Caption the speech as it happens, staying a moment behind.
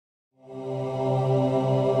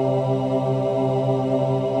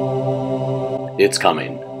It's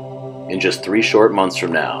coming. In just 3 short months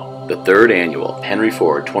from now, the 3rd annual Henry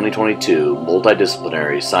Ford 2022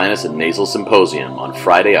 Multidisciplinary Sinus and Nasal Symposium on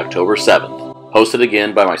Friday, October 7th, hosted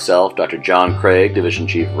again by myself, Dr. John Craig, Division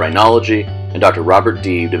Chief of Rhinology, and Dr. Robert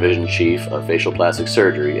Deeb, Division Chief of Facial Plastic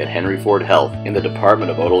Surgery at Henry Ford Health in the Department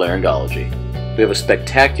of Otolaryngology. We have a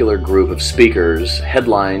spectacular group of speakers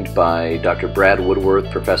headlined by Dr. Brad Woodworth,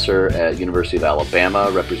 professor at University of Alabama,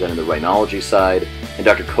 representing the rhinology side, and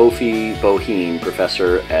Dr. Kofi Boheen,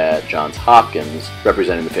 professor at Johns Hopkins,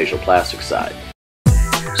 representing the facial plastic side.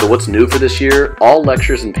 So what's new for this year? All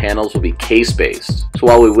lectures and panels will be case-based. So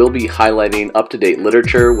while we will be highlighting up-to-date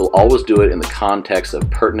literature, we'll always do it in the context of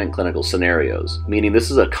pertinent clinical scenarios, meaning this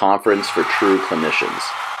is a conference for true clinicians.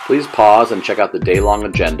 Please pause and check out the day-long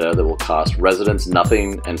agenda that will cost residents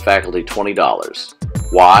nothing and faculty $20.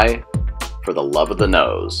 Why? For the love of the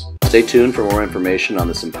nose. Stay tuned for more information on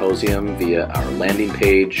the symposium via our landing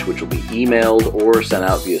page, which will be emailed or sent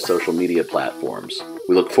out via social media platforms.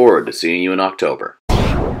 We look forward to seeing you in October.